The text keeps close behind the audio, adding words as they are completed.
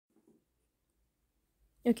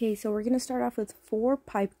Okay, so we're going to start off with 4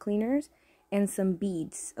 pipe cleaners and some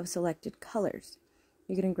beads of selected colors.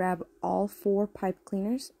 You're going to grab all 4 pipe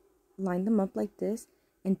cleaners, line them up like this,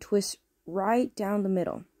 and twist right down the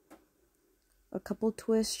middle. A couple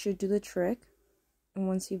twists should do the trick. And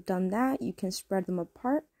once you've done that, you can spread them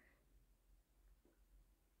apart.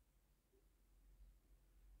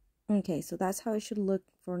 Okay, so that's how it should look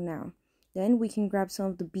for now. Then we can grab some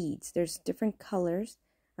of the beads. There's different colors.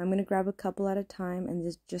 I'm going to grab a couple at a time and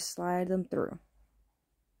just slide them through.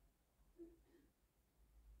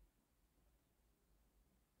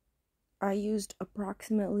 I used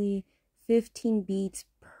approximately 15 beads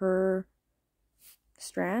per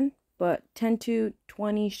strand, but 10 to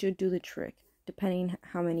 20 should do the trick, depending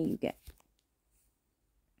how many you get.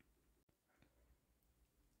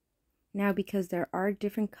 Now, because there are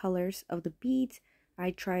different colors of the beads,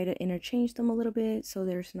 I try to interchange them a little bit so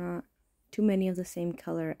there's not too many of the same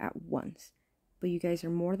color at once. But you guys are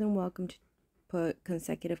more than welcome to put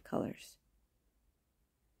consecutive colors.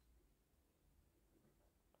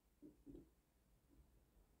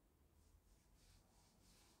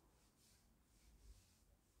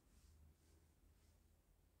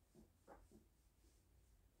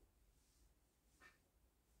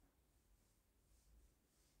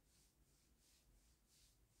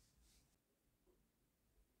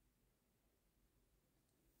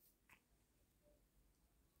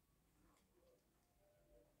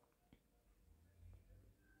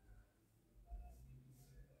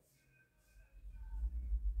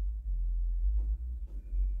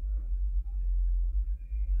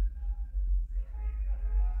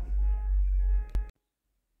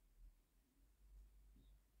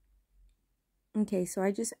 Okay, so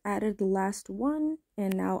I just added the last one,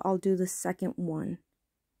 and now I'll do the second one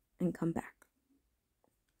and come back.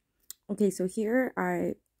 Okay, so here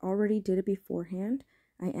I already did it beforehand.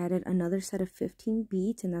 I added another set of 15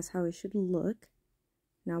 beads, and that's how it should look.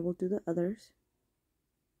 Now we'll do the others.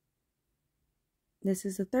 This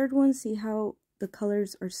is the third one. See how the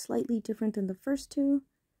colors are slightly different than the first two?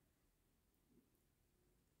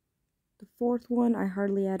 The fourth one, I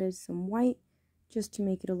hardly added some white just to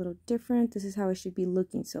make it a little different. This is how it should be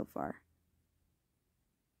looking so far.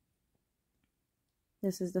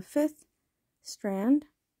 This is the 5th strand.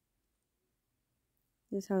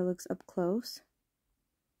 This is how it looks up close.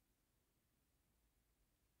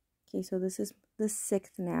 Okay, so this is the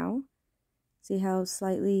 6th now. See how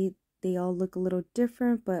slightly they all look a little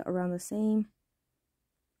different, but around the same.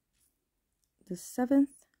 The 7th.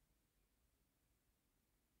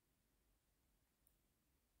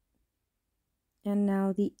 And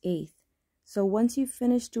now the 8th. So once you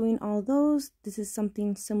finish doing all those, this is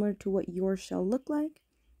something similar to what your shell look like.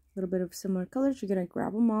 A little bit of similar colors. You're going to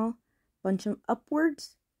grab them all, bunch them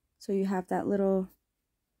upwards, so you have that little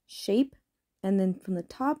shape. And then from the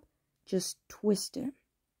top, just twist it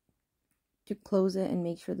to close it and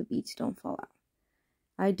make sure the beads don't fall out.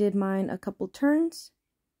 I did mine a couple turns,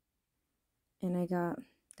 and I got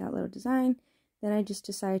that little design. Then I just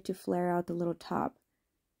decided to flare out the little top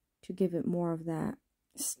to give it more of that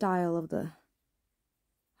style of the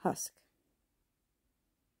husk.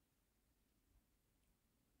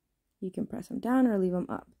 You can press them down or leave them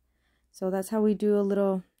up. So that's how we do a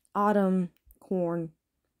little autumn corn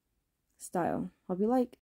style. Hope you like.